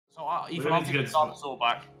Ethan, I'll get the dinosaur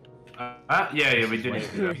back. Yeah, we did.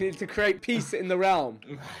 We need to create peace in the realm.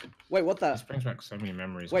 Wait, what the? This brings back so many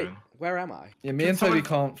memories, Wait, man. where am I? Yeah, me and Toby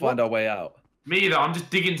can't find our way out. Me either. I'm just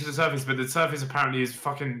digging to the surface, but the surface apparently is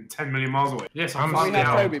fucking 10 million miles away. Yes, I'm We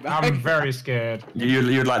have Toby back. I'm very scared.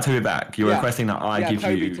 You'd like Toby back? You're requesting that I give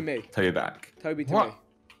Toby you to me. Toby back. Toby to What? me.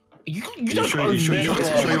 You Are don't you sure you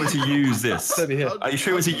want to use this? Toby here. Are you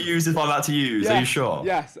sure you want to use this I'm about to use? Are you sure?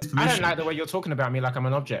 Yes. I don't like the way you're talking about me like I'm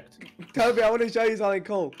an object. Toby, I want to show you something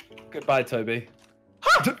cool. Goodbye, Toby.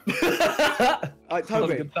 Alright,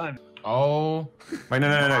 Toby. Good time. Oh. Wait,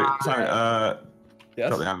 no. Sorry, Yes.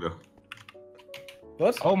 drop the anvil.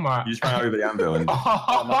 What? Oh my. You just ran over the anvil and...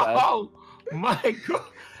 Oh my god.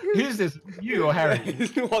 Who's this? You or Harry?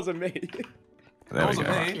 It wasn't me. There we go.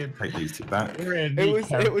 me. Take these two back. It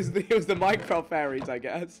was the Minecraft fairies, I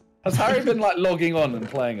guess. Has Harry been like logging on and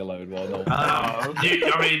playing a load while not? I'm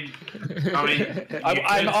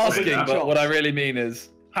asking, but what I really mean is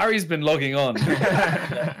Harry's been logging on.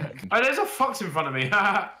 Oh, there's a fox in front of me.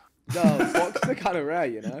 No, foxes are kind of rare,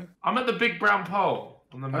 you know. I'm at the big brown pole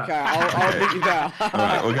on the map. Okay, I'll meet you there.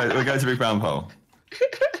 Alright, we'll go to Big Brown Pole.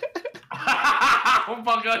 Oh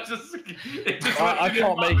my god, I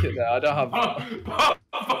can't make it there. I don't have.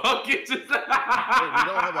 Fuck, it's just... Wait, we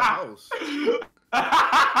don't have a house.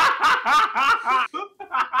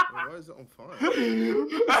 Why is it on fire?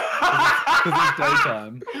 Because it's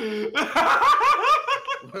daytime.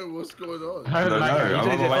 Wait, what's going on? I don't like know, how I'm you on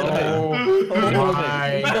did my it. way Oh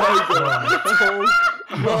my god.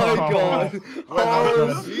 Oh my god. Wait, I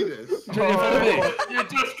don't see this. You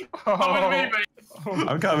just come with me, mate.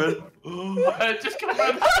 I'm coming. Just come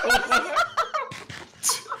around.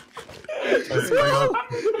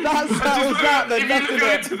 That settles that then, If you doesn't look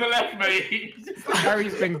it? to the left, mate.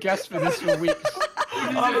 Harry's been guest for this for weeks.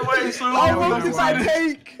 I've been waiting so How long. long does that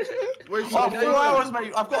take? Wait, Oh, 4 hours,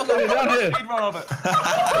 mate. I've got a speed run of it.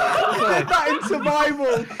 He did that in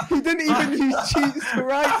survival. He didn't even use cheats to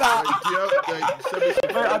write that.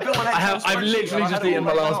 Mate, I built an Excel I've spreadsheet literally and I just had it eaten all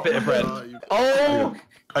my written last out. bit of bread. Oh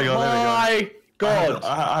Hang on, my god!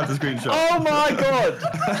 I have the screenshot. Oh my god!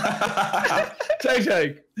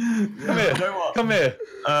 JJ, come here. Come here.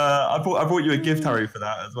 I brought you a gift, Harry, for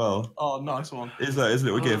that as well. Oh, nice one. It's a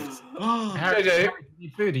little gift. Harry, JJ. you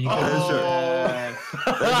food? Are you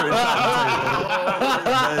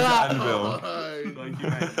Anvil. Thank you,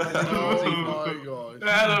 mate. Oh my god.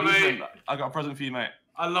 Hello, mate. I got a present for you, mate.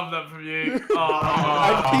 I love that from you. And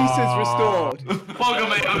Oh, peace is restored. Bugger,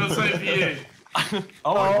 mate. I'm gonna say it for you.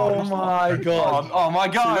 Oh my god! Oh my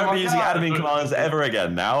So god. we won't be using admin commands ever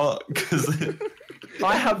again now, because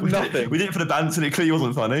I have nothing. we did it for the bands and it clearly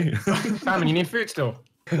wasn't funny. Simon, you need food still?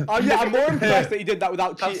 I'm more impressed that he did that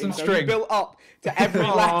without Have cheating. some So he string. built up to every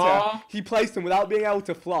letter. He placed them without being able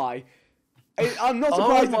to fly. I'm not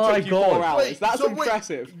surprised it my took you 4 God. hours. Wait, That's so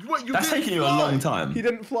impressive. Wait, you That's didn't taking you a fly. long time. He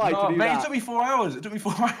didn't fly Oh, to do mate, that. it took me 4 hours. It took me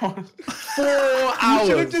 4 hours. 4 You hours.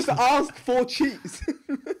 should have just asked for cheats.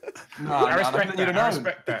 No, I respect you that. know. I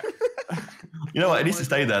respect that. You know what? It needs to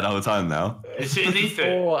stay there the whole time now. It needs to.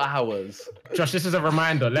 4 hours. Josh, this is a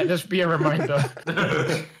reminder. Let this be a reminder.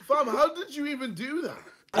 Fam, how did you even do that?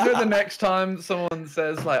 You know, the next time someone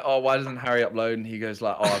says like, "Oh, why doesn't Harry upload?" and he goes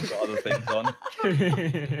like, "Oh, I've got other things on."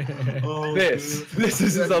 This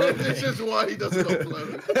is his other This thing. is why he doesn't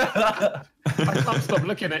upload. I can't stop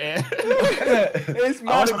looking at it. It's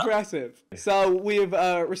mad impressive. So we've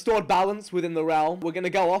restored balance within the realm. We're going to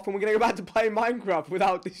go off and we're going to go back to playing Minecraft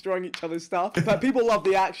without destroying each other's stuff. But people love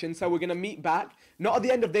the action, so we're going to meet back. Not at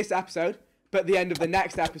the end of this episode, but at the end of the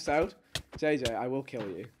next episode. JJ, I will kill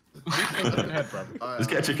you. Let's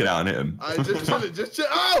get a chicken out and hit him. I just chill it, just chill.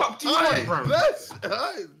 Oh, aye, bro. let's,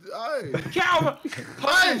 aye. Calvin!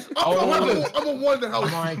 Aye, I'm a wonder house.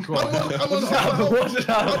 Oh my god. I'm on house.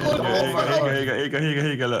 Here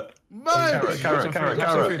you go, look. Man, Carrot.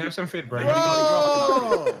 Have some food, bro.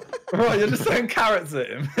 bro. Right, you're just throwing carrots at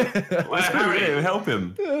him. Let's help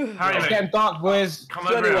him. Harry, It's mate. getting dark, boys. Come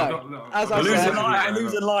So over here. anyway, as I Losing said, light,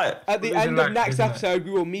 losing light. at the Losing end of light, next losing light. episode,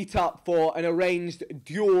 we will meet up for an arranged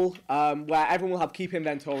duel where everyone will have keep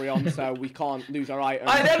inventory on, so we can't lose our items.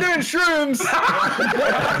 They're doing shrooms. Bro,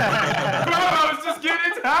 I was just giving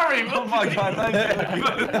it to Harry. Oh my god, thank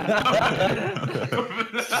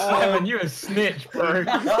you. Simon, you a snitch, bro.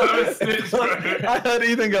 I heard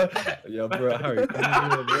Ethan go, "Yeah, bro, Harry."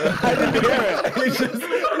 I didn't hear it. He just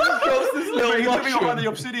drops this little He's living behind mushroom. the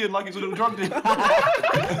obsidian like it's a little drug deal.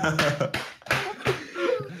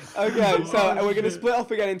 Okay, so we're going to split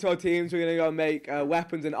off again into our teams. We're going to go make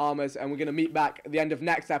weapons and armors, and we're going to meet back at the end of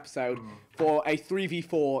next episode for a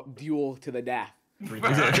 3v4 duel to the death. Is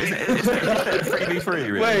it 3v3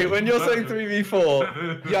 really? Wait, when you're saying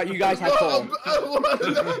 3v4, Yeah, you guys have 4. We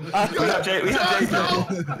have Jason.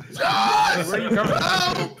 Where are you going?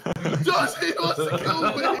 Josh, he wants to kill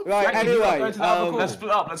me. Right, anyway, Let's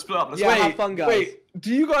split up. Let's split up. Let's yeah, split have fun, guys. wait,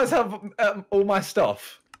 do you guys have all my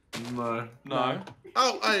stuff? up. No.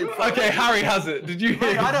 Oh, hey, Okay, Harry has it. Did you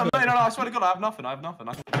hear? Mate, I don't. Mate, no, I swear to God, I have nothing. I have nothing.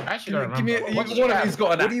 I actually don't Give me. remember. What did One you of you's have?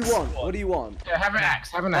 got an What do you axe. want? What do you want? Yeah, have an axe.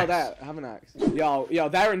 Have an Oh, axe. there, have an axe. Yo,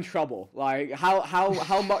 they're in trouble. Like,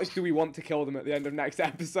 how much do we want to kill them at the end of next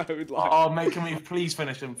episode? Like, Oh, mate, can we please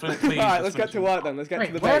finish them? Please. all right, let's get to work then. Let's get to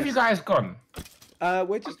Wait, the where have you base. guys gone?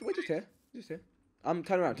 We're just here. Just here.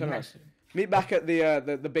 Turn around. Meet back at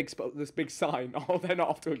the big this big sign. Oh, they're not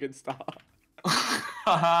off to a good start.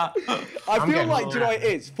 I feel getting like, do you know what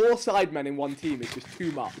bored. it is? 4 sidemen in one team is just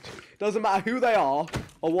too much. Doesn't matter who they are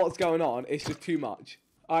or what's going on, it's just too much.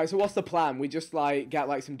 Alright, so what's the plan? We just like get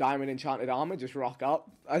like some diamond enchanted armor, just rock up.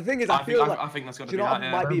 The thing is, I feel like I think that's gonna do be you know what that.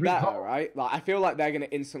 Yeah. might be better, Recall. right? Like I feel like they're gonna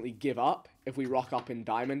instantly give up if we rock up in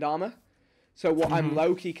diamond armor. So what I'm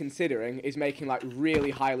low-key considering is making like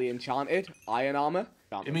really highly enchanted iron armor.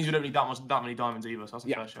 It means we don't need that many diamonds either. So that's a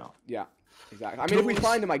Yeah. fair shout. Yeah, exactly. I mean, if we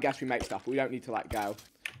find them, I guess we make stuff, but we don't need to let go.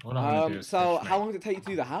 What I'm gonna do is So fish, how mate. long did it take you to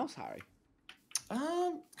do the house, Harry?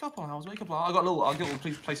 Couple of hours, mate. Couple. I got a little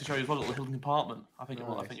place to show you as well. A little hidden compartment. I think it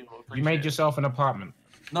will. I think you will appreciate You made it. yourself an apartment.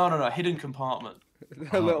 No, hidden compartment.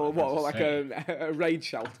 A little, that's what, like a raid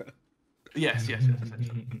shelter? Yes,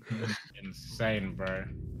 essentially. Insane, bro.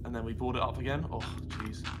 And then we board it up again. Oh,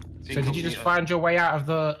 jeez. So did you just find your way out of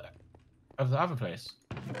the other place?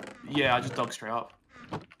 Yeah, I just dug straight up.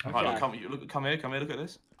 Right, Okay. come here, look at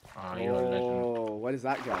this. Oh, you're a legend. Oh, where does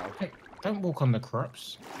that go? Hey, don't walk on the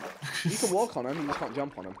crops. You can walk on them, you just can't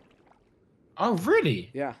jump on them. Oh, really?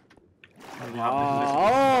 Yeah. And we have this-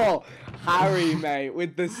 Oh, Harry, mate,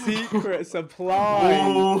 with the secret supply.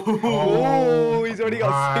 Oh. Oh, he's already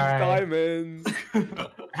got 6 Right. diamonds.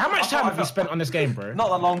 How much time have you spent on this game, bro? Not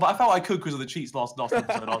that long, but I felt I could because of the cheats last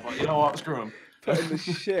episode. I was like, you know what, screw them. Put in the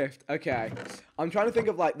shift. Okay. I'm trying to think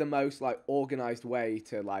of like the most like organized way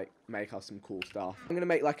to like make us some cool stuff. I'm gonna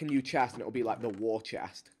make like a new chest and it'll be like the war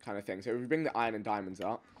chest kind of thing. So we bring the iron and diamonds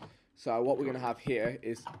up. So what we're gonna have here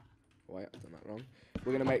is, wait, I've done that wrong.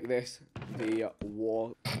 We're gonna make this the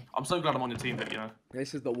war. I'm so glad I'm on your team, but you know.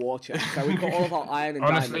 This is the war chest. So we put all of our iron and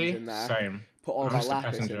Honestly, diamonds in there. same. Put all of I'm our just a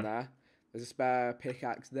lapis passenger. in there. There's a spare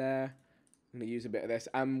pickaxe there. I'm gonna use a bit of this,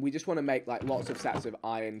 and we just want to make like lots of sets of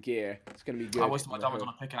iron gear. It's gonna be good. I wasted my diamonds on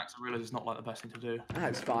a pickaxe. I realised it's not like the best thing to do.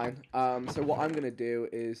 That's fine. So what I'm gonna do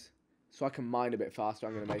is, so I can mine a bit faster,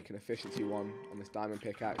 I'm gonna make an efficiency one on this diamond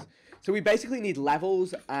pickaxe. So we basically need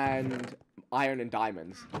levels and iron and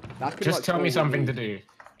diamonds. That's pretty Just much tell all me we something need. to do.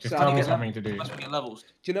 Just So- tell me Get something to do. Unless we get levels.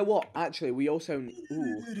 Do you know what? Actually, we also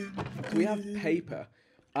ooh, do we have paper?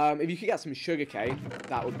 If you could get some sugarcane,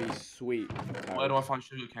 that would be sweet. Where do I find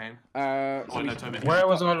sugarcane? So Oh, we- no, Toby. Where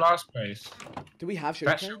was our last place? do we have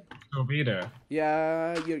That sugarcane? should still be there.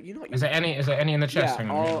 Yeah, you're not. Is there any in the chest? Yeah, Hang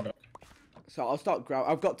on, let me I'll- look. So I'll start grow.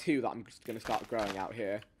 I've got 2 that I'm just gonna start growing out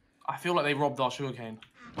here. I feel like they robbed our sugarcane.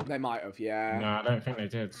 They might have, yeah. No, I don't think they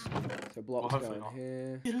did. So blocks hopefully going not.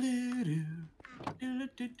 here.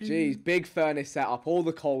 Jeez, big furnace set up, all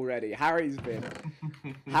the coal ready. Harry's been.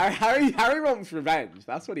 Harry wants revenge.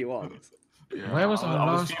 That's what he wants. Yeah, Where was I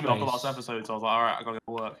our was last fuming after place? last episode, so I was like, alright, I gotta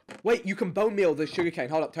go to work. Wait, you can bone meal the sugarcane.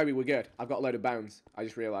 Hold up, Toby, we're good. I've got a load of bones. I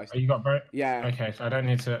just realised. Oh, you got bro? Yeah. Okay, so I don't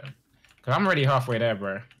need to. Cause I'm already halfway there,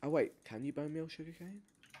 bro. Oh wait, can you bone meal sugarcane?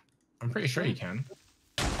 I'm pretty sure you can.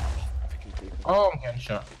 Freaking creeper. Oh, I'm getting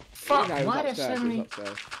shot. Fuck! No, it was Why there's upstairs, so it was many?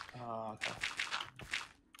 upstairs. Okay.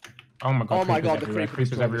 Oh my god! Oh my creepers god, the everywhere, creepers creepers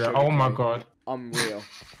destroyed the everywhere. Oh my sugarcane. god! Unreal.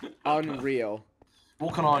 Unreal.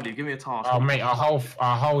 What can I do? Give me a task. Oh mate, our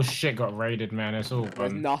whole shit got raided, man. It's all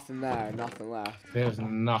There's gone. nothing there, nothing left. There's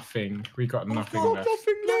nothing. We got nothing Oh, left.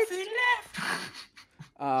 nothing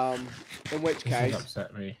left. In which This has case,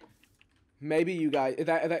 upset me. maybe you guys,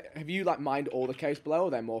 have you like mined all the caves below, or are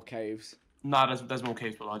there more caves? Nah, there's more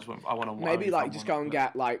caves, but I want to. Maybe like just go and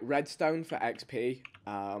get like redstone for XP.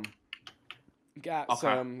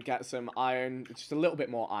 Get some iron, just a little bit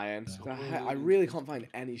more iron. I really can't find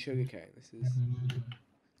any sugarcane. This is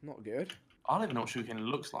not good. I don't even know what sugarcane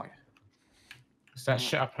looks like. It's that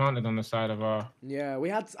shit I planted on the side of our. Yeah, we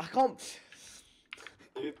had. I can't.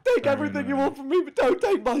 Take Very everything you nice. want from me, but don't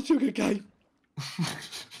take my sugarcane. For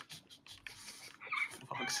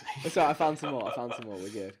fuck's sake. It's alright, I found some more. We're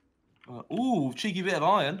good. Ooh, cheeky bit of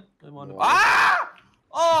iron. Don't mind. Wow. Ah!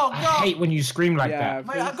 Oh I god! hate when you scream like Yeah, that.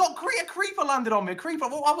 Mate, I got a creeper landed on me. A creeper.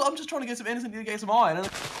 Well, I'm just trying to get some innocent to get some iron. And...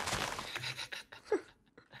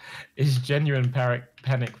 It's genuine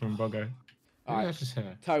panic from Bogo. Alright. That's just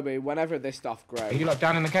here. Toby, whenever this stuff Are grows, you like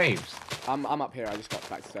down in the caves? I'm up here. I just got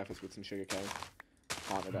back to surface with some sugar cane.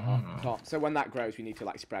 Planted it up top. So when that grows, we need to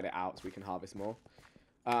like spread it out so we can harvest more.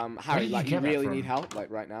 Harry, did like you you get that really from? need help,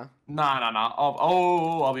 like right now. No.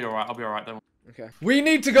 I'll be alright. I'll be alright. Don't worry. Okay. We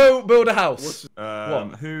need to go build a house.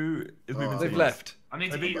 Who is moving? They've teams? left. I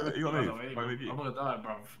need to Have you eat. got- you got by the move? way. Why move you? I'm gonna die,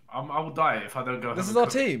 bruv. I will die if I don't go. This home is and our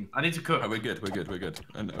cook. team. I need to cook. Oh, we're good.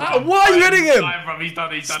 And, Why are you hitting him? He's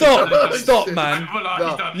done, he's done. Stop! Stop, man. He's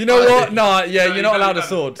done. You know what? Nah, yeah, No, you're not he's allowed done, a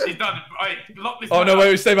sword. He's done. Right, lock this. Oh man no, up.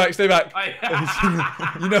 wait, stay back. Hey,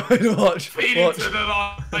 You know what to watch. feed Watch. into the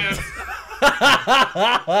lions.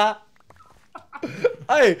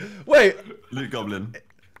 Hey, wait. Luke Goblin.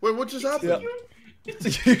 Wait, what just happened?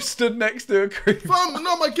 You stood next to a creeper. Fam,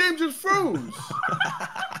 no, my game just froze.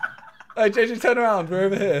 Hey, JJ, turn around. We're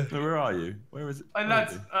over here. No, where are you? Where is it? Hey Where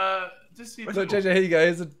lads, is just see. Look, JJ, here you go.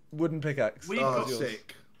 Here's a wooden pickaxe. We've Oh, got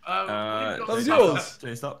sick. That was Jay, yours. stop.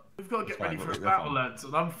 Jay, stop. We've got to get ready Fine, for a we're battle, fine. lads,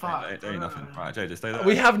 and I'm fucked. Ain't nothing. Right, Jay, just stay there.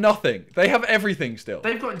 We have nothing. They have everything still.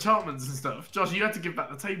 They've got enchantments and stuff. Josh, you had to give back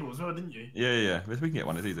the table as well, didn't you? Yeah. We can get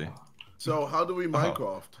one. It's easy. So how do we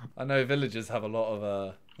Minecraft? I know villagers have a lot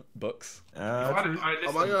of books. I True. don't- I Am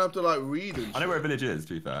I gonna have to like read and I know where a village is.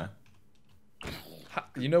 To be fair.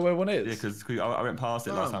 You know where one is? Yeah, because I went past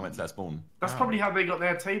it last time I went to that spawn. That's probably how they got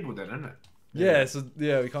their table then, isn't it? Yeah, so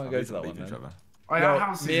yeah, we can't go These to that are one beefing each then. other. Oh, yeah, Well, our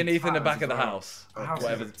house is me and in Ethan are back tatters at the as well. house. Our house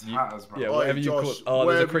Whatever is in you- tatters, bro. yeah, Oi, whatever you call. Josh, Oh,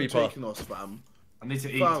 where there's a have you creeper. taken us, fam? I need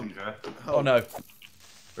to eat, Fam. to be fair. Oh no!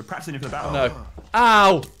 We're practicing for the battle. Oh no!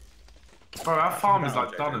 Ow! Bro, our farm is Battle,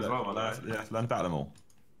 like done Jay, as well, by the way. Yeah, learn to battle them all.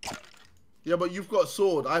 Yeah, but you've got a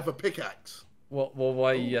sword. I have a pickaxe. What? Well,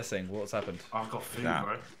 why are you yesing? What's happened? I've got food, Nah.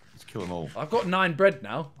 bro. Just kill them all. I've got 9 bread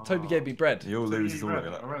now. Toby gave me bread. You'll lose this all. I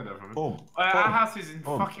Like, read that from him. boom. Our house is in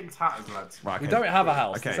Boom. fucking tatters, lads. Right, We okay. don't have a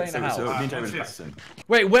house. Okay, This ain't so, a house. so me and Jay Watch was this. practicing.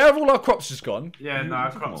 Wait, where have all our crops just gone? Yeah, no, you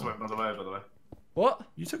our took crops them all. went by the way. What?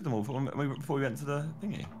 You took them all before we went to the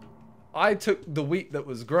thingy. I took the wheat that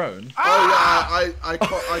was grown. Oh yeah, I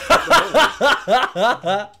cut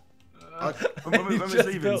them all. When we You was just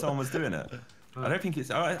leaving, built- someone was doing it. I don't think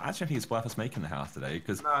it's. I actually think it's worth us making the house today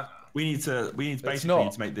because No. we need to basically not.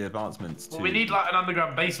 need to make the advancements. Well, to... we need like an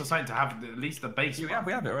underground base or something to have at least the base. We have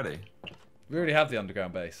it already. We already have the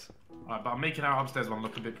underground base. Alright, but I'm making our upstairs one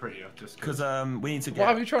look a bit prettier, just Because we need to get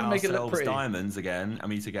Why are we trying to make it look ourselves pretty? diamonds again, and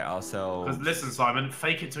we need to get ourselves. Because listen, Simon,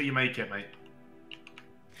 fake it till you make it, mate.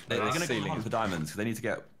 They're going to go Ceiling. hunt for diamonds because they need to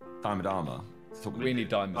get diamond armor. So We need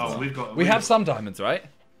diamonds. Oh, we've got. We have some diamonds, right?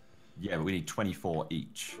 Yeah, but we need 24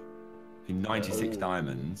 each. We need 96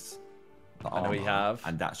 diamonds. for And we armor, have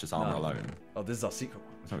and that's just armor none. alone. Oh, this is our secret one.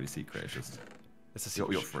 It's not really secret. It's just It's a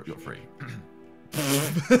secret. you're free.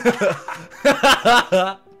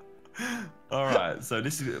 All right, so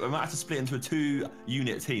this is we might have to split into a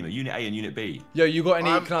 2-unit team, a unit A and unit B. Yo, you got any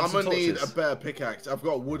I'm clamps and gonna need torches? a better pickaxe. I've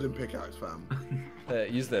got a wooden pickaxe, fam. Here,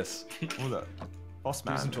 use this. Oh look, boss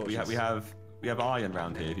man, some we torches. have iron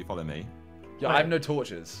round here. If you follow me, Yo, I have no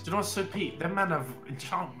torches. Do you know what's so Pete? Them man have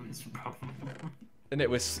enchantments, bro. And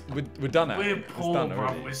we're done now. We're It's poor, done bro.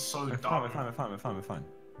 already. We're so we're dumb. fine.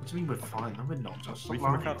 What do you mean we're fine? No, we're not. Just We stop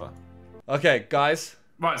can lying. recover. Okay, guys.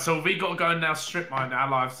 Right, so we got to go and now strip mine our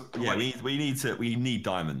lives. Yeah, Wait, we need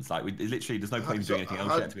diamonds. Like literally, there's no point in So, doing anything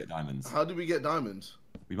else yet to get diamonds. How do we get diamonds?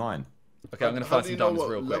 We mine. Okay, I'm gonna How find do some you know diamonds what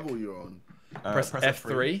real level quick. you're on? Press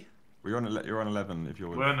F3. You're on 11 if you're.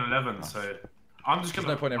 we're on 11, so I'm just gonna.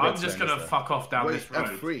 no point in I'm just redstone, gonna is there? fuck off down Wait, this road.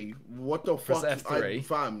 F3? What the Press fuck? F3.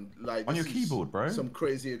 Fam, like On this your is keyboard, bro. Some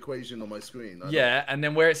crazy equation on my screen. I don't- Yeah, and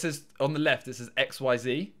then where it says on the left, it says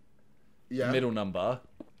XYZ. Yeah. The middle number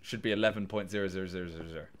should be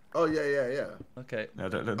 11.00000. Oh yeah. Okay. No,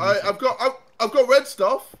 don't. I've got red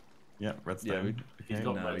stuff. Yeah, redstone. Yeah, He's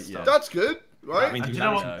got no, red yeah. stuff. That's good, That right? means And you do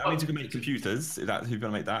you know can, what- that means you can make computers. Is that who's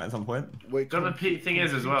gonna make that at some point? Wait, Do you know what the thing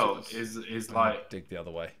is as well? Is like Dig the other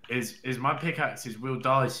way. is my pickaxes will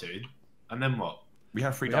die soon, and then what? We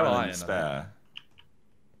have 3 We have diamonds iron, I spare.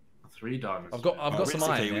 3 diamonds. I've got some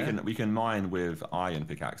iron. Realistically, Yeah? we can mine with iron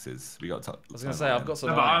pickaxes. We got. I was gonna say I've got some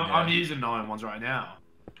No, but iron. I'm yeah. using iron ones right now.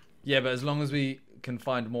 Yeah, but as long as we can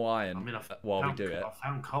find more iron I mean, while we found, do it. I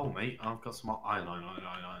found coal, mate. I've got some iron.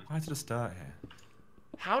 Why did I start here?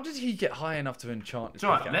 How did he get high enough to enchant his It's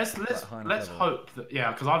alright. pickaxe? Let's Like, high enough let's level? hope that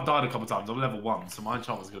because I've died a couple times. I'm level 1, so my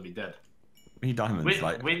enchantment's gonna be dead. We need diamonds. We-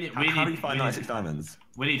 like, we need- how, we how do need- you find we 96 need- diamonds?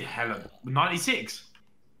 We need hella 96.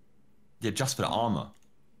 Yeah, just for the armor.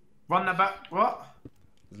 Run that back. What?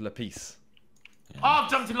 Lapis. Oh,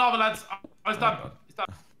 I've jumped in lava, lads. It's done. God. It's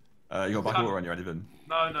done. You got black water on you, anything?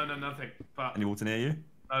 No, nothing. But Any water near you?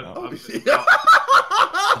 no, Oh. I'm- Just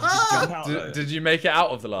jump out, though. Did you make it out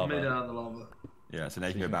of the I made it lava? out of the lava. Yeah, so now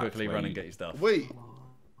you You can go can back. quickly to run where and get your stuff. Wait,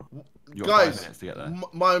 you got 5 guys, minutes to get there.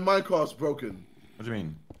 my Minecraft's broken. What do you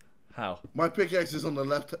mean? How? My pickaxe is on the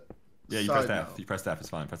left Yeah, you side pressed F. now. You pressed F. It's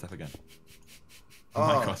fine. Press F again. Oh.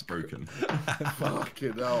 Minecraft's broken.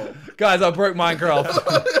 Fucking hell. Guys, I broke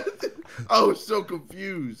Minecraft. I was so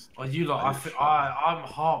confused. Oh, you lot, I'm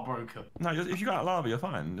heartbroken. No, if you got out lava, you're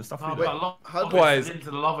fine. The stuff No, we but do. a lot how of Boys. it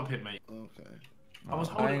into the lava pit, mate. Okay. I was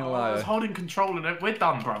I ain't holding, gonna lie. I was holding control in it. We're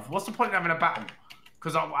done, bruv. What's the point of having a battle?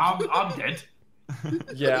 Because I'm dead.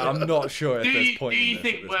 Yeah, I'm not sure if Do there's you, point do in you this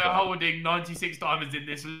think at this we're point. holding 96 diamonds in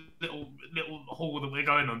this little hall that we're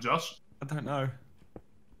going on, Josh? I don't know.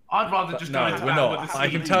 I'd rather just go No, into we're battle not. with the I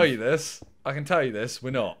can sea. tell you this. I can tell you this. We're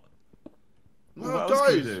not. No, What else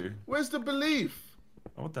can we guys, do? where's the belief?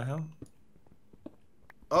 Oh, what the hell?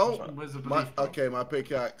 Oh, Where's the belief from? okay, my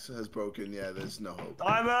pickaxe has broken. Yeah, there's no hope.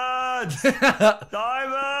 Diamonds!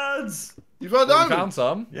 Diamonds! You found We diamonds? found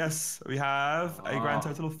some. Yes, we have a grand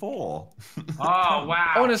total of 4. Oh,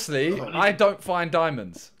 wow. Honestly, I don't find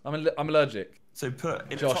diamonds. I'm allergic. So put in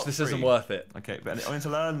the Josh, top this 3. isn't worth it. Okay, but I want to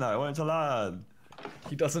learn though. I want to learn.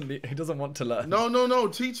 He doesn't want to learn. No,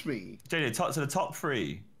 teach me. JD, so the top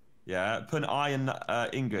 3. Yeah, put an iron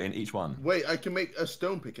ingot in each one. Wait, I can make a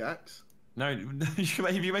stone pickaxe. No, if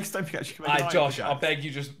you make a stone pickaxe, you can make an iron Josh, pickaxe. I'll beg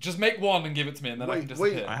you, just make one and give it to me, and then I Wait, can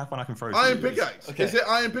disappear. I have one I can throw. Iron to you. pickaxe. Okay. Is it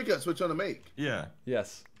iron pickaxe we're trying to make? Yeah.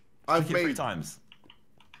 Yes. I've Click it 3 made. times.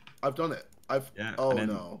 I've done it. Yeah, Oh and then-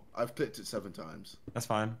 no, I've clicked it 7 times. That's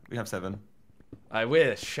fine. We have 7.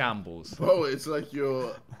 We're shambles. Bro, it's like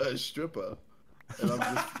you're a stripper, and I'm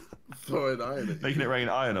just throwing iron at you. Making it rain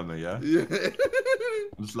iron on me, yeah? Yeah.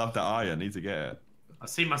 I just love that iron. Need to get it. I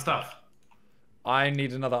see my stuff. I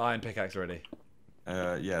need another iron pickaxe already.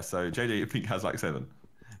 Yeah, so JD, I think, has like 7.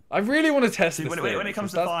 I really want to test See, this when thing, it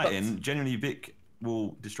comes to because fighting, genuinely Vic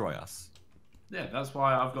will destroy us. Yeah, that's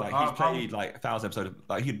why I've got. Like, he's played like 1,000 episodes of,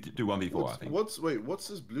 like, he could do 1v4, I think. What's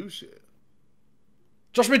this blue shit?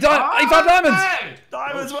 Josh, he found diamonds! Hey!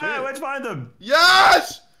 Diamonds, Oh, where? shit. Where'd you find them?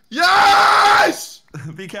 Yes! Yes!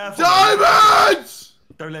 Be careful. Diamonds!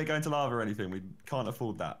 Don't let it go into lava or anything. We can't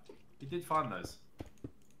afford that. You did find those.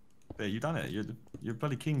 Yeah, you've done it. You're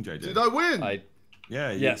bloody king, JJ. Did I win?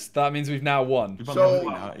 Yeah. Yes, that means we've now won. You've won So- everything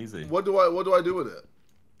now, easy. What do I do with it?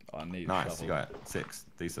 Oh, I need a Nice, shovel. you got it. 6,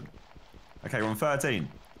 decent. Okay, we're on 13.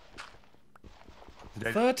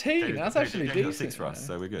 13? That's actually got decent. 6 for us,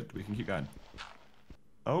 so we're good. We can keep going.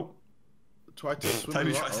 Oh, Try to swim Toby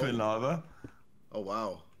in tried to in lava. Oh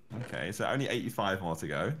wow. Okay, so only 85 more to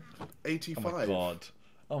go. 85. Oh my god.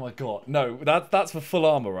 Oh my god. No, that's for full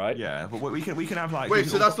armor, right? Yeah, but we can have like. Wait,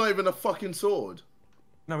 so that's not even a fucking sword?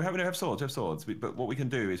 No, we don't have swords. We have swords. But what we can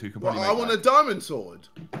do is we can Well, probably. I make, want a like- diamond sword.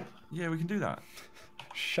 Yeah, we can do that.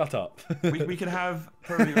 Shut up. We can have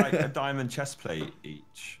probably like a diamond chest plate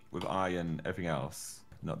each with iron, everything else.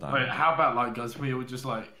 Not Wait, diamond. how about like guys? We all just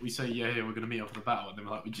like we say yeah, we're gonna meet up for the battle, and then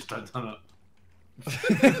we're like we just don't turn up.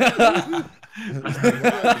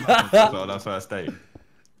 That's on our first date.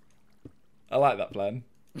 I like that plan.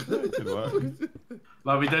 Good work.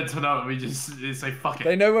 Like we don't turn up, and we just say fuck it.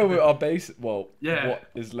 They know where our base. Well, Yeah. what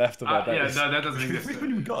is left of our Yeah, base. no, that doesn't We exist. haven't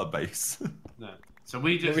even got a base. No. So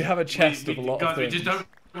we just we have a chest of a lot of guys, we things. just don't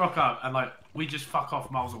rock up and like we just fuck off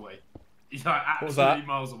miles away. It's like was absolutely that?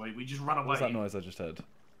 miles away. We just run away. What was that noise I just heard?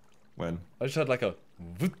 When? I just heard like a.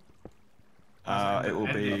 It will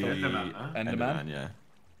be Enderman, huh? Enderman? yeah.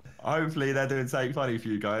 Hopefully they're doing something funny for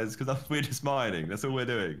you guys, because we're just mining. That's all we're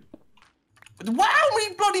doing. Wow,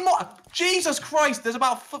 we bloody Jesus Christ, there's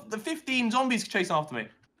about 15 zombies chasing after me.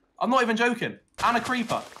 I'm not even joking. And a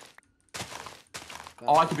creeper.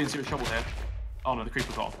 Oh, I could be in serious trouble here. Oh no, the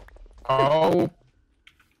creeper got him. Oh.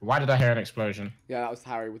 Why did I hear an explosion? Yeah, that was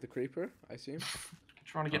Harry with the creeper, I assume.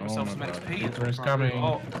 Trying to get Oh myself my some God, XP. creeper is coming.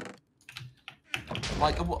 Oh.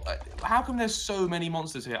 Like, how come there's so many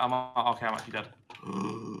monsters here? Okay, I'm actually dead.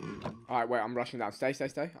 Alright, wait, I'm rushing down. Stay.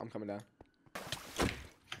 I'm coming down.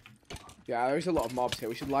 Yeah, there's a lot of mobs here.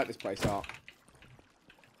 We should light this place up.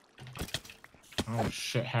 Oh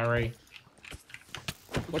shit, Harry.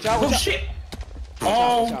 Watch out, watch out. Shit!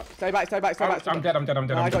 Watch out. Stay back. I'm dead.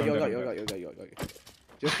 No, I got you. I'm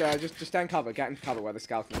dead. Just stay in cover. Get into cover where the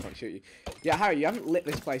skeletons can't shoot you. Yeah, Harry, you haven't lit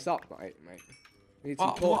this place up, mate. We need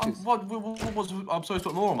some torches. What was I'm supposed to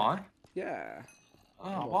put more, am I? Yeah.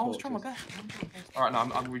 Oh, well, I was trying my best. Alright, no,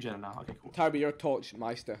 I'm regenerating now. Okay, cool. Toby, you're a torch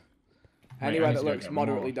meister. I Anywhere need that to go looks get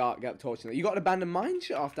moderately more. dark, get the torch in there. You got an abandoned mine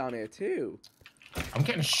shut off down here too. I'm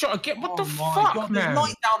getting shot again. What Oh the my fuck, God, man? there's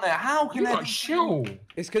light down there. How can You there got be? chill.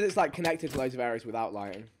 It's because it's like connected to loads of areas without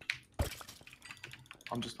lighting.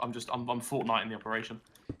 I'm Fortnite in the operation.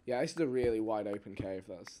 Yeah, this is a really wide open cave.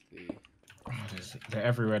 That's the. Oh, they're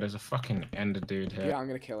everywhere. There's a fucking ender dude here. Yeah, I'm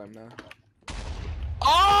gonna kill him now.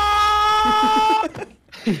 Oh!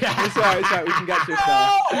 It's alright, we can get your stuff.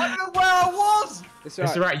 Oh, I don't know where I was! It's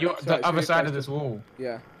It's alright, you're It's the alright, other it's side of really this wall.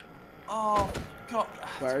 Yeah. Oh, God.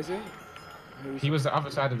 Where is he? He was the other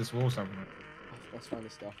side of this wall somewhere. Let's find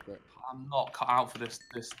his stuff, but... I'm not cut out for this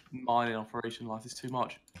mining operation life. It's too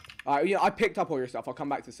much. Alright, yeah, I picked up all your stuff. I'll come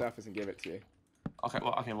back to the surface and give it to you. Okay,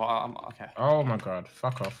 well, okay. Oh my god,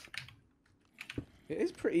 fuck off. It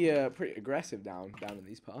is pretty aggressive down in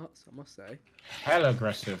these parts, I must say. Hell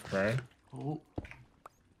aggressive, bro. Oh.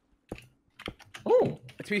 Oh!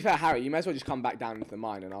 To be fair, Harry, you may as well just come back down into the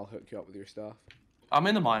mine and I'll hook you up with your stuff. I'm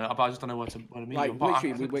in the mine, but I just don't know where to meet Like, you.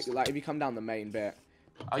 literally, like, if you come down the main bit,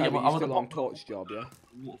 Yeah, Toby, I you're was still on torch job, yeah?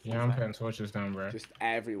 Yeah, I'm putting torches down, bro. Just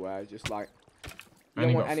everywhere, just like... You I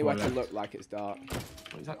only don't want got anywhere 4 to left. look like it's dark.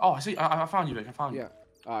 Oh, I see. I found you, Vic. I found you. Yeah.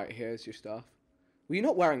 Alright, here's your stuff. Were you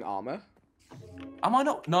not wearing armor? Am I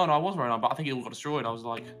not? No, I was wearing on, but I think it all got destroyed. I was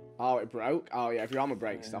like, Oh, it broke? Oh, yeah, if your armor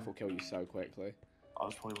breaks, stuff will kill you so quickly. oh,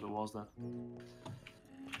 that's probably what it was then.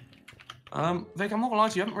 Vic, I'm not gonna lie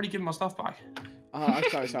to you. You haven't really given my stuff back. I'm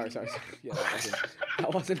sorry. Yeah,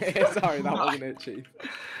 that wasn't it. Sorry, that wasn't it, Chief.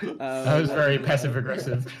 That was very passive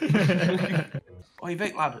aggressive. Oh, hey,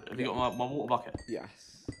 Vic, lad, have you got my water bucket? Yes.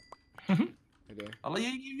 I do.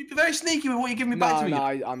 You'd be very sneaky with what you give me back to me. No,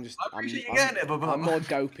 I'm just... I appreciate you getting it, but... I'm more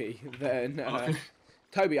dopey than...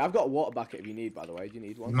 Toby, I've got a water bucket if you need, by the way. Do you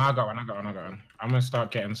need one? No, I got one. I'm gonna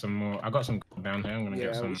start getting some more. I got some gold down here. I'm gonna get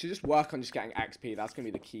Yeah, some. we should just work on just getting XP. That's gonna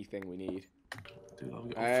be the key thing we need.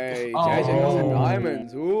 Dude, Hey, oh. JJ got some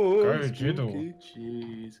diamonds. Ooh, Go, spooky. Jiddle.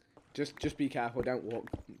 Jeez. Just be careful. Don't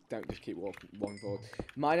just keep walking forward.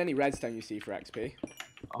 Mine any redstone you see for XP.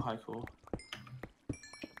 Okay, cool.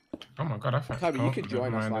 Oh my god, I found. Toby, oh, you could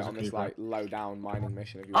join us never mind, like there's on a this creeper. like low down mining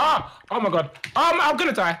mission if you want. Ah! Oh my god! I'm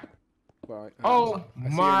gonna die. Right. Oh I see your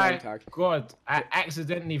my name tag. god! I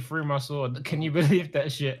accidentally threw my sword. Can you believe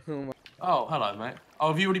that shit? Oh, hello, mate. Oh,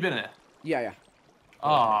 have you already been in it? Yeah.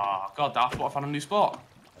 Oh, god, I thought I found a new spot.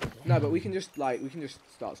 No, but we can just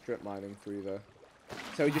start strip mining through the.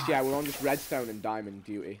 So we're on just redstone and diamond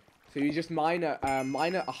duty. So you just mine at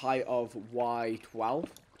a height of Y12.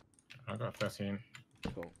 I got 13.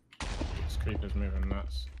 Cool. This creeper's moving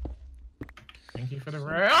nuts. Thank you for the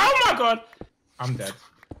rare. Oh my god! I'm dead.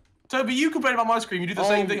 Toby, you complain about my screen. You do the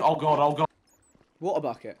same thing. Oh god, oh god. Water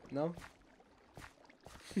bucket? No.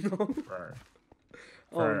 No. Bro.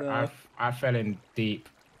 Oh Bro, no. I fell in deep.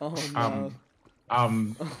 Oh no.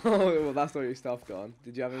 Oh, well, that's all your stuff gone.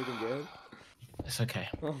 Did you have anything good? it's okay.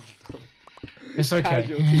 Oh, It's okay.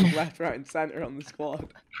 Casualties left, right, and center on the squad.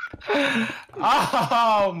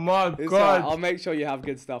 Oh my It's god! I'll make sure you have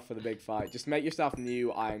good stuff for the big fight. Just make yourself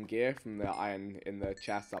new iron gear from the iron in the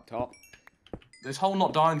chest up top. This whole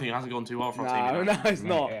not dying thing hasn't gone too well for our team. No, it's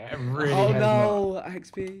not. It really Oh has no,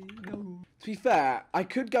 XP, no. To be fair, I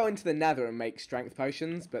could go into the nether and make strength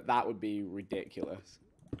potions, but that would be ridiculous.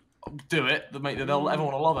 Do it. Everyone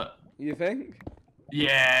will love it. You think?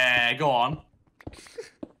 Yeah, go on.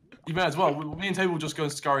 You may as well. Me and Toby will just go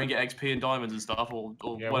and scurry and get XP and diamonds and stuff, or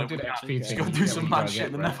Yeah, we'll whatever. do the XP Okay. Just thing. go and do some mad shit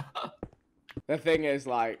in the bro. nether. The thing is,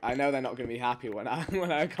 like, I know they're not going to be happy when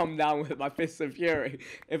I come down with my fists of fury.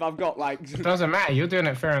 If I've got like. It doesn't matter. You're doing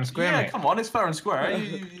it fair and square, Yeah, mate. come on, it's fair and square.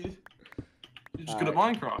 You're just good at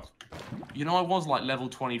Minecraft. You know, I was like level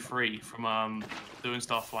 23 from doing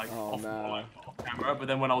stuff like off camera, but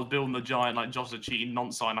then when I was building the giant like Joss a cheating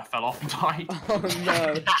nonce sign, I fell off and died. Oh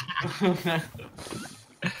no.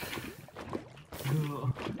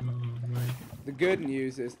 The good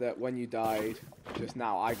news is that when you died just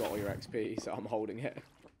now, I got all your XP, so I'm holding it. Do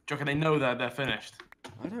you reckon they know they're finished?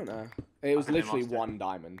 I don't know. It was I think they literally lost it. 1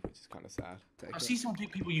 diamond, which is kind of sad. I see some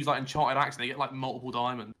people use like enchanted axe and they get like multiple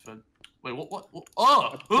diamonds for. Wait, what? Oh!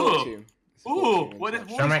 Oh! Fortune. It's a Oh! fortune What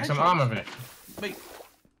enchantment. Shall I make some armor of it? Wait,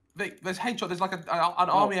 there's headshot. There's like an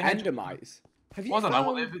army of headshot. Endermites. Have you Well, I don't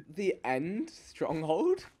know what found the end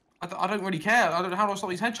stronghold? I don't really care. I don't know how do I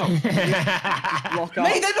stop these headshots. Block up.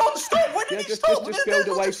 Mate, they don't stop. When did Yeah, you just stop? build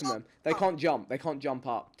away from them. They can't jump. They can't jump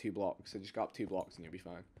up 2 blocks. So just go up 2 blocks and you'll be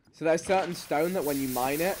fine. So there's certain stone that when you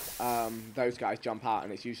mine it, those guys jump out,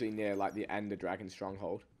 and it's usually near like the Ender Dragon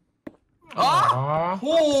stronghold. Ah! Aw.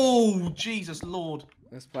 Oh, Jesus Lord!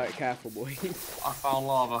 Let's play it careful, boy. I found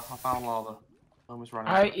lava. I almost ran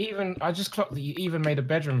out. I just clocked that you even made a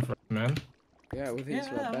bedroom for it, man. Yeah, with these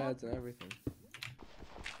Yeah. beds and everything.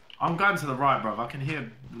 I'm going to the right, bruv. I can hear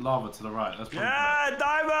lava to the right. That's probably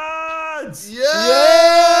diamonds!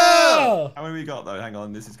 Yeah! How many we got though? Hang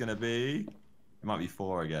on, this is gonna be. It might be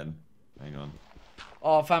 4 again. Hang on.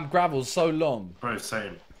 Oh, fam, gravel's so long. Bro,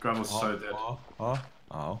 same. Gravel's so dead.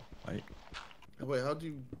 Oh, wait. Wait, how do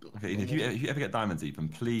you? Okay, if you ever get diamonds, Ethan,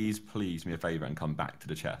 please do me a favour and come back to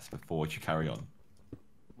the chest before you carry on.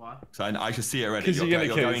 Why? So I should see it already. 'Cause You're you're gonna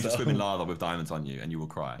kill going to yourself. swim in lava with diamonds on you, and you will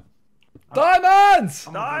cry. Diamonds!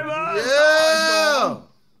 Diamonds! Yeah.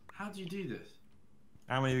 How do you do this?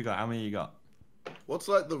 How many you got? How many you got? What's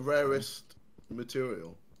like the rarest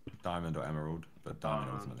material? Diamond or emerald, but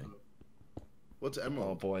diamond ultimately. What's Oh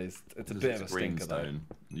emerald? boys, it's a This bit is of a stinker though. greenstone.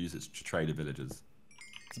 Use it to trade villagers.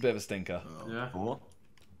 It's a bit of a stinker. Yeah. What?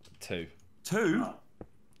 2. 2?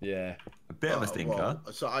 Yeah. A bit of a stinker.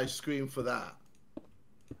 Well, so I scream for that.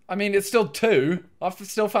 I mean, it's still 2. I've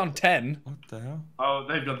still found 10. What the hell? Oh,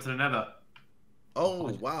 they've gone to the nether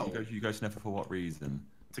Oh wow. You go to Nether for what reason?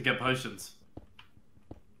 to get potions.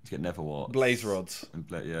 To get Nether what? Blaze rods. And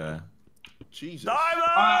yeah. Jesus.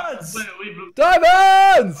 Diamonds!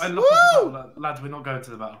 Diamonds! I love the battle, lads. We're not going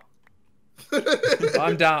to the battle.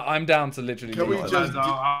 I'm down to literally. Can we leave. just?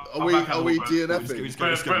 Are we DNFing?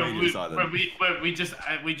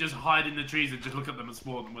 We just hide in the trees and just look at them and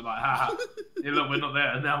spawn, and we're like, haha. Yeah, look, we're not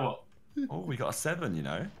there. And now what? Oh, we got a 7, you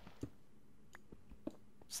know.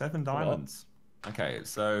 7 diamonds. Okay,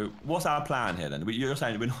 so what's our plan here then? You're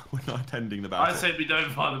saying we're not attending the battle? I say we don't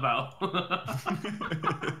fight the battle.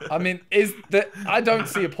 I mean, I don't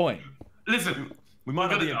see a point. Listen, we might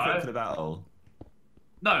not be gonna equipped for the battle.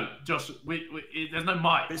 No, Josh, there's no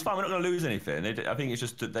might. It's fine. We're not going to lose anything. I think it's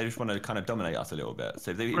just that they just want to kind of dominate us a little bit.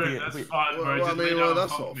 So That's fine, bro. Well, I Just lay mean, down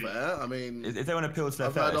that's and not fuck me. fair. I mean, if they want to appeal to their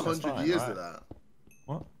I've had fetish, 100 that's fine, years right? of that.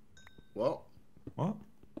 What? What? What?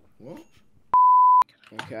 What?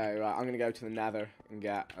 Okay, right, I'm gonna go to the nether and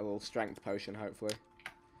get a little strength potion, hopefully.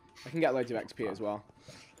 I can get loads of XP as well.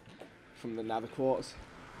 From the nether quartz.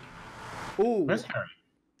 Ooh! Where's Harry?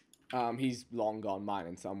 He's long gone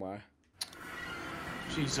mining somewhere.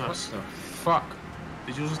 What Jesus. the fuck?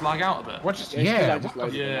 Did you just lag out a bit? What just? It's 'cause Yeah. I just what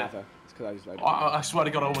loaded the- the Yeah. nether. It's 'cause I just loaded I swear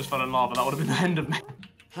to God, I almost fell in lava. That would have been the end of me.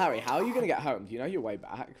 Harry, how are you gonna get home? Do you know your way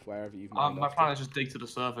back, wherever you've mined My off plan is just dig to the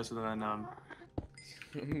surface and then to?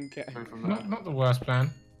 Okay. go from there. Not the worst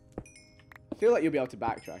plan. I feel like you'll be able to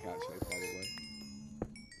backtrack, actually, probably.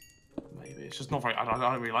 Maybe it's just not very. I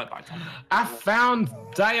don't really like backtracking. I found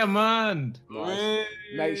diamond. Nice.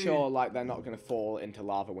 Make sure, like, they're not gonna fall into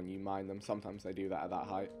lava when you mine them. Sometimes they do that at that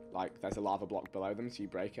height. Like, there's a lava block below them, so you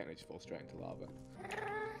break it and it just falls straight into lava.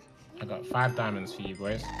 I got 5 diamonds for you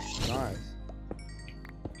boys. Nice.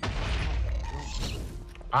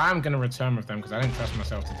 I'm gonna return with them because I didn't trust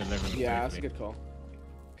myself to deliver them. Yeah, that's a safely. good call.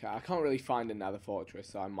 Okay, I can't really find another fortress,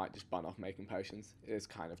 so I might just bun off making potions. It is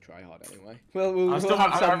kind of try hard anyway. We'll I still we'll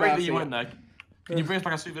have I some read that you mercy. went there. Can you bring us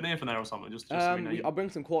back a souvenir from there or something? Just so we know. I'll bring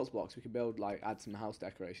some quartz blocks. We could build, like, add some house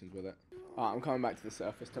decorations with it. Alright, I'm coming back to the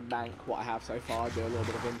surface to bank what I have so far, do a little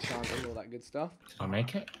bit of enchanting, all that good stuff. Did I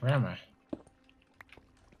make it? Where am I?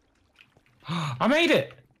 I made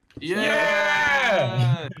it!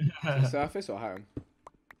 Yeah! The surface or home?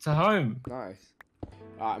 To home. Nice.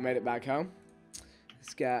 Alright, I made it back home.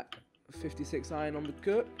 Let's get 56 iron on the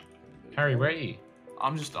cook. Harry, where are you?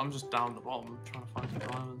 I'm just down the bottom trying to find some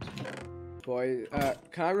diamonds. Boy,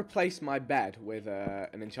 can I replace my bed with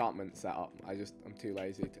an enchantment setup? I'm too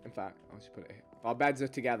lazy. In fact, I'll just put it here. Our beds are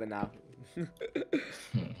together now. If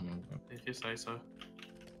you say so.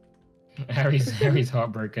 Harry's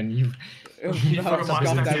heartbroken. You've fucked up his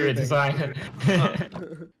Scuffed interior design.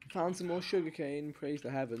 Found some more sugarcane. Praise the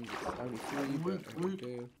heavens. It's only 3, but I will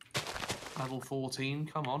do. Level 14.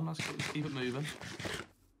 Come on, let's keep it moving.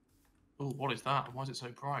 Oh, what is that? Why is it so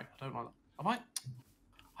bright? I don't like that.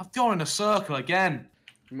 I've gone in a circle again.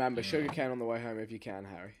 Remember, sugarcane on the way home if you can,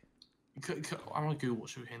 Harry. I want to Google what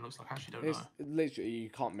sugarcane looks like. I actually don't It's know. literally, you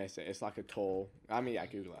can't miss it. It's like a tall. I mean, yeah,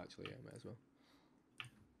 Google it actually. Yeah, may as well.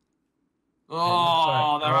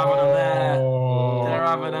 Oh, they're having a mare. Oh. They're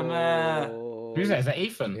having a mare. Who's that? Is that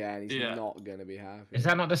Ethan? Yeah, and he's Yeah. not gonna be happy. Is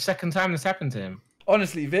that not the second time this happened to him?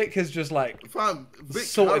 Honestly, Vic has just like Fam, Vic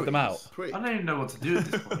sorted them Harry's out. prick. I don't even know what to do at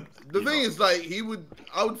this point. The thing is, like,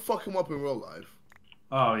 I would fuck him up in real life.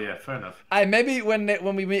 Oh yeah, fair enough. Hey, maybe when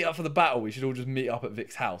we meet up for the battle, we should all just meet up at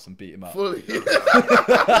Vic's house and beat him up. Fully.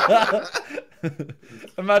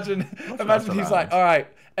 Imagine that's he's allowed. like, all right,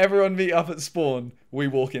 everyone meet up at spawn. We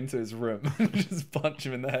walk into his room and just punch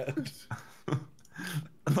him in the head.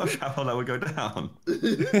 I'm not sure how that would go down.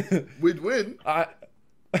 We'd win. I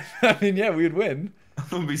mean, yeah, we would win. I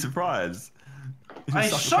wouldn't be surprised. Hey,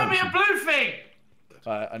 show me a blue thing!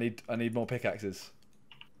 I need more pickaxes.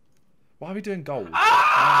 Why are we doing gold?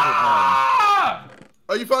 Ah!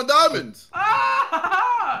 Oh, you found diamonds?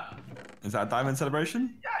 Ah! Is that a diamond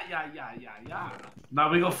celebration? Yeah. No,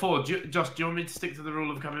 we got 4. Josh, do you want me to stick to the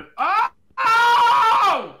rule of coming?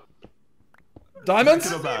 Oh! Diamonds?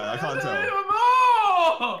 Good or bad? I can't tell.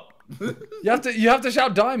 Oh! You have to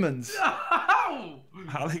shout diamonds. Ow!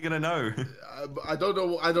 How are they gonna know? I don't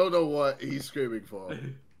know. I don't know what he's screaming for.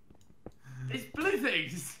 It's blue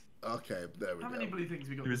things. Okay, there we How go. many blue things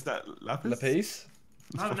we got? Who is that? Lapis? Lapis.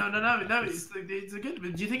 No. It's a good.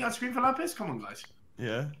 Do you think I'd scream for Lapis? Come on, guys.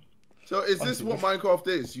 Yeah. So is this what Minecraft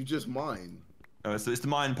is? You just mine? Oh, so it's the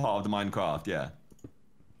mine part of the Minecraft, yeah.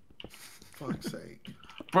 Fuck's sake.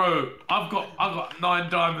 Bro, I've got 9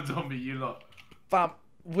 diamonds on me. You lot. Fam,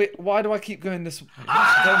 why do I keep going this?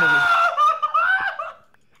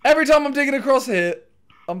 Every time I'm digging across here,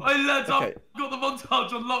 Hey lads, okay. I've got the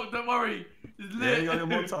montage unlocked. Don't worry. It's lit. Yeah, you got your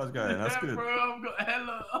montage going. That's Yeah, good. bro, I've got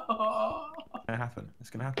hella. It's gonna happen. It's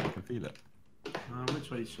gonna happen. I can feel it. Which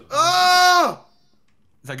way should? Ah!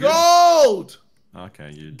 Is that good? Gold!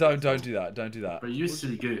 Okay, you. don't do that. Don't do that. Bro, you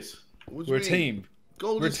silly goose. What do We're you a mean? team.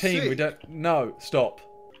 Gold We're a is team. sick. We don't. No, stop.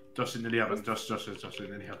 Josh, it nearly happened. Josh, it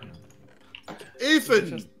nearly happened.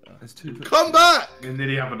 Ethan, There's 2. come back! It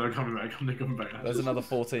nearly happened. I'm coming back. I'm coming back. There's another I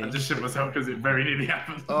 14. just shit myself because it very nearly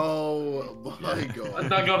happened. Oh my And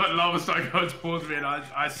god. I got that lava started going towards me, and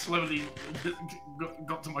I slowly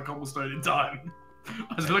got to my cobblestone in time.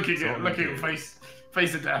 I was looking at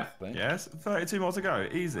face of death. Yes, 32 more to go.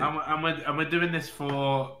 Easy. And we're doing this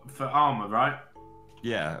for armor, right?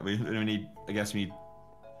 Yeah, we need. I guess we need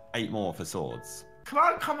 8 more for swords. Can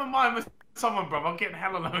I come and mine with someone, bro? I'm getting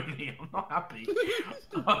hella lonely. I'm not happy.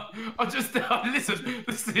 I'm just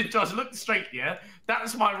listen, Josh. Look straight, yeah.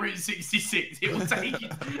 That's my Route 66. It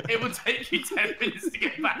will take you 10 minutes to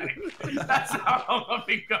get back. That's how long I've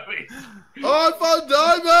been going. Oh, I found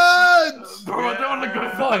diamonds! Bro, I don't want to go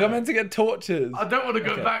back. Fuck! I meant to get torches. I don't want to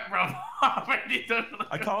go Okay. back, bro. I really don't want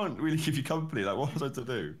to. I can't really keep you company. Like, what was I to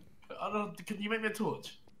do? Can you make me a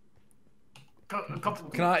torch? A couple.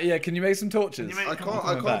 Can I? Yeah. Can you make some torches? Can you make- I coming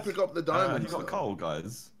can't back. pick up the You diamonds. got though. coal,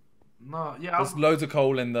 guys. No, yeah. There's loads of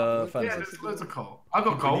coal in the Yeah, furnaces. there's loads of coal. I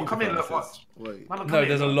got coal. need Come the here, look, furnaces. watch. Wait. Man, look, No, come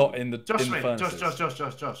there's a here. lot in the Josh, in the mate. furnaces.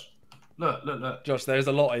 Josh. Look. Josh, there's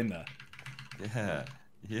a lot in there. Yeah.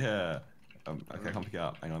 Okay, I can't pick it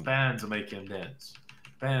up. Hang on. Bands are making dance.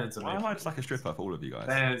 Bands are Why am making. I just like a stripper for all of you guys?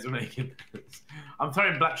 Bands are making dance. I'm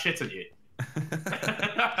throwing black shit at you.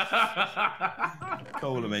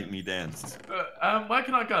 Coal to make me dance. Where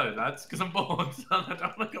can I go, lads? Because I'm bored. I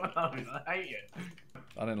don't want to go home. I hate it.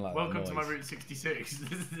 I didn't like Welcome that to my noise. Route 66.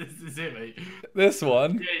 This is it, mate. This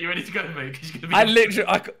one. Yeah, you ready to go, mate? 'Cause you're gonna be. I literally,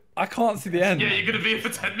 I can't see the end. Yeah, you're gonna be here for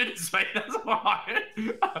 10 minutes, mate. That's why.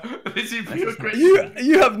 This is pure grit.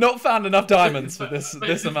 You have not found enough diamonds for this Mate,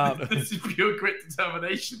 this amount. This is pure grit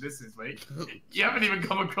determination. This is, mate. You haven't even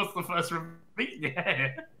come across the first ravine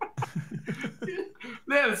yet.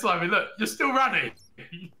 There, Simon. Look, you're still running.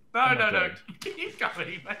 No. God. Keep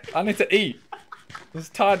going, mate. I need to eat. It's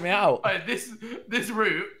tired me out. Right, this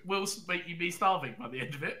route will make you be starving by the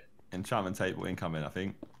end of it. Enchantment table incoming, I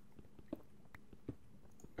think.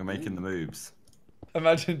 We're making the moves.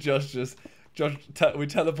 Imagine we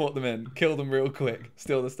teleport them in, kill them real quick,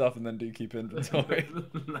 steal the stuff, and then do keep inventory.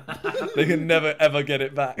 They can never ever get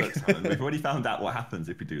it back. Look, Simon, we've already found out what happens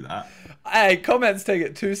if we do that. Hey, comments take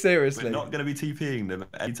it too seriously. We're not going to be TPing them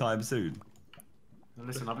anytime soon.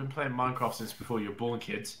 Listen, I've been playing Minecraft since before you were born,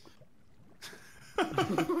 kids.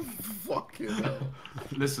 Fucking hell.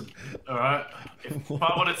 Listen, alright? If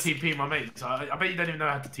I want to TP my mates, I bet you don't even know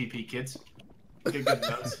how to TP, kids. Get good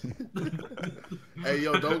notes. Hey,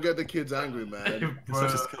 yo, don't get the kids angry, man. Bro,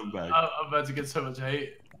 Such a scumbag. I'm about to get so much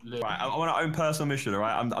hate. Look, Right, I want our own personal mission,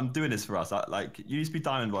 alright? I'm doing this for us. Like, you used to be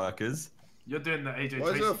diamond workers. you're doing the AJ Why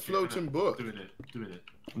is there a Tracy shit, floating innit? book? Doing it.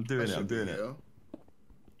 I'm doing it, I'm doing it. Yeah.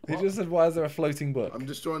 He just said, "Why is there a floating book?" I'm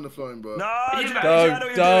destroying the floating book. No, You Jack, don't- I know what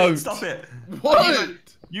you're don't. doing. Stop it. What?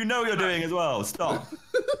 You know what you're doing as well. Stop.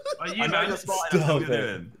 Are you I know man? you're smart enough. Know what Stop you're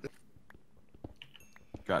it. doing.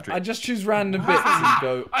 Go, I just choose random bits and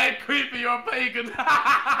go. I ain't creepy, you're a pagan.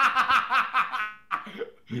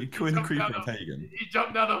 You Quinn jumped Creeper down and a- Pagan. He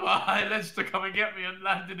jumped out of a high ledge to come and get me and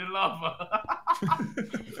landed in lava.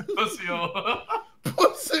 Pussy or...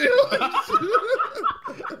 Pussy.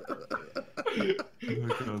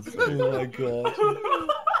 Oh my god.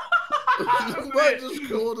 I just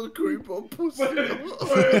called a creeper pussy.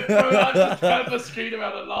 I just turned the screen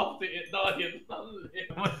around and laughed at it, dying.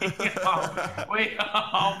 We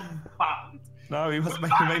are fucked. No, we must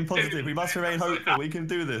remain positive. We must remain hopeful. We can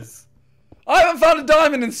do this. I haven't found a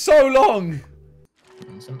diamond in so long.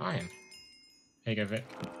 And some iron. Here you go, Vic.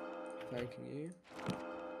 Thanking you.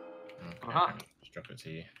 Okay, just drop it to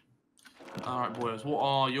you. Alright, boys, what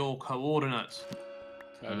are your coordinates?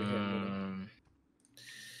 Over here, buddy.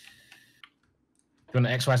 You want the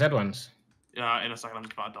XYZ ones? Yeah, in a second, I'm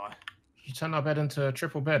just about to die. You turn our bed into a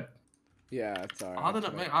triple bed. Yeah, it's alright. I don't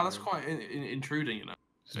know, mate. That's quite intruding, you know.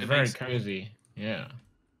 It's very cozy. Yeah.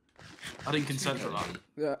 I didn't consent for that.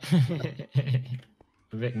 Yeah.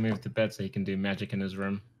 Vic moved to bed so he can do magic in his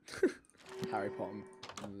room. Harry Potter.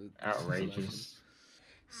 Outrageous.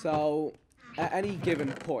 So, at any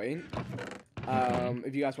given point,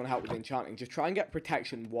 if you guys want to help with the enchanting, just try and get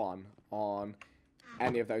protection 1 on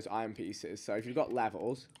any of those iron pieces. So if you've got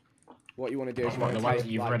levels, what you want to do is you want The to ones take,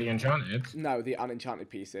 that you've like, already enchanted? no, the unenchanted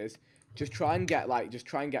pieces. Just try and get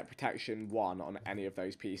protection 1 on any of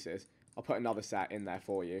those pieces. I'll put another set in there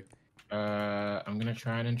for you. I'm gonna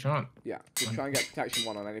try and enchant. Yeah, just try and get protection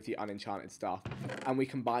 1 on any of the unenchanted stuff, and we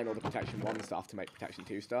combine all the protection 1 stuff to make protection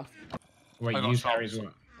 2 stuff. Wait, I got use sharpness. Harry's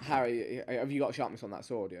what? Harry, have you got sharpness on that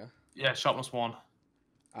sword? Yeah. Yeah, sharpness 1.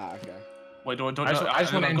 Ah, okay. Wait, do I? I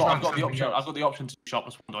just wanna I've got enchant the something option. else. I've got the option to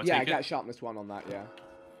sharpness 1. Do I Yeah, take get it? sharpness 1 on that. Yeah.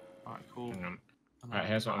 Alright, cool. Hang on. Alright,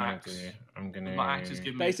 here's what I'm gonna do. I'm gonna. My axe is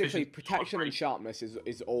giving me Basically, efficiency protection and upgrade. sharpness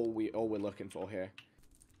is all we're looking for here.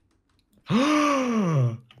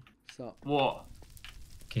 So What?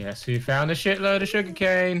 Guess who found a shitload of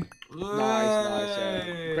sugarcane? nice, yeah.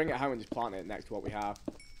 Hey! Bring it home and just plant it next to what we have.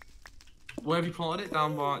 Where have you planted it?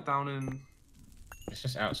 Down in. It's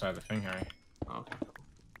just outside the thing, Harry. Okay.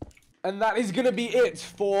 And that is gonna be it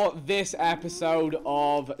for this episode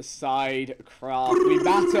of SIDECRAFT. We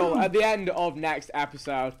battle at the end of next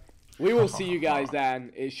episode. We will see you guys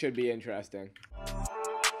then. It should be interesting.